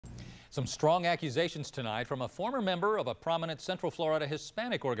Some strong accusations tonight from a former member of a prominent Central Florida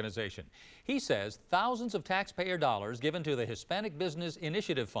Hispanic organization. He says thousands of taxpayer dollars given to the Hispanic Business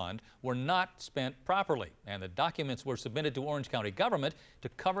Initiative Fund were not spent properly, and the documents were submitted to Orange County government to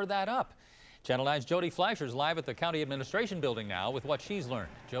cover that up. Channel 9's Jody Fleischer's live at the County Administration Building now with what she's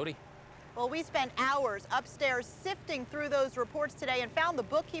learned. Jody? Well, we spent hours upstairs sifting through those reports today and found the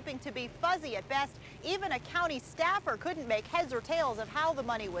bookkeeping to be fuzzy at best. Even a county staffer couldn't make heads or tails of how the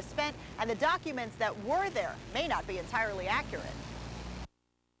money was spent, and the documents that were there may not be entirely accurate.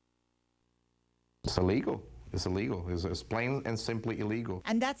 It's illegal. It's illegal. It's plain and simply illegal.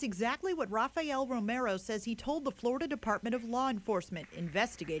 And that's exactly what Rafael Romero says he told the Florida Department of Law Enforcement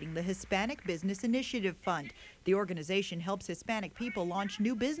investigating the Hispanic Business Initiative Fund. The organization helps Hispanic people launch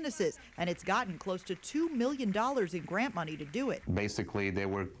new businesses, and it's gotten close to $2 million in grant money to do it. Basically, they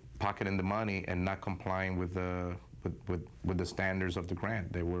were pocketing the money and not complying with the standards of the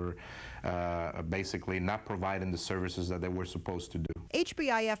grant. They were basically not providing the services that they were supposed to do.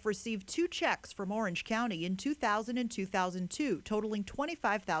 HBIF received 2 checks from Orange County in 2000 and 2002, totaling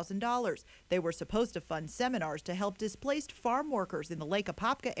 $25,000. They were supposed to fund seminars to help displaced farm workers in the Lake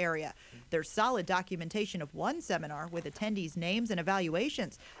Apopka area. There's solid documentation of one seminar with attendees' names and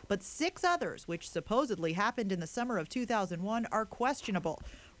evaluations, but 6 others, which supposedly happened in the summer of 2001, are questionable.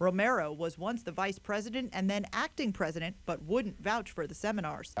 Romero was once the vice president and then acting president, but wouldn't vouch for the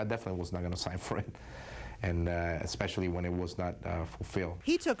seminars. I definitely was not going to sign for it, and especially when it was not fulfilled.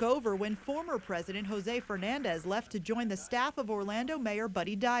 He took over when former President Jose Fernandez left to join the staff of Orlando Mayor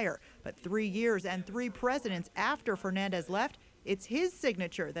Buddy Dyer. But 3 years and 3 presidents after Fernandez left, it's his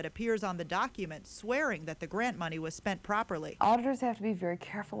signature that appears on the document swearing that the grant money was spent properly. Auditors have to be very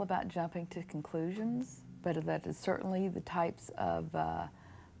careful about jumping to conclusions, but that is certainly the types of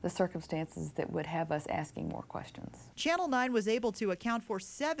the circumstances that would have us asking more questions. Channel 9 was able to account for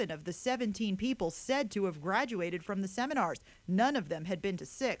 7 of the 17 people said to have graduated from the seminars. None of them had been to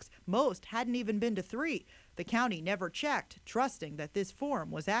 6. Most hadn't even been to 3. The county never checked, trusting that this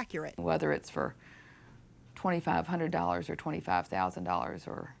form was accurate. Whether it's for $2,500 or $25,000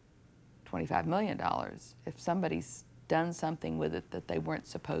 or $25 million, if somebody's done something with it that they weren't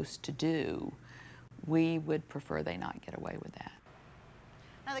supposed to do, we would prefer they not get away with that.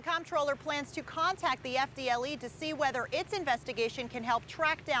 Now, the comptroller plans to contact the FDLE to see whether its investigation can help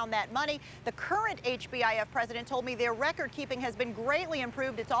track down that money. The current HBIF president told me their record keeping has been greatly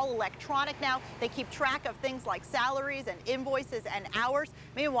improved. It's all electronic now. They keep track of things like salaries and invoices and hours.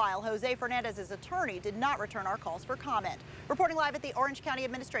 Meanwhile, Jose Fernandez's attorney did not return our calls for comment. Reporting live at the Orange County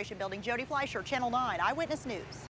Administration Building, Jody Fleischer, Channel 9 Eyewitness News.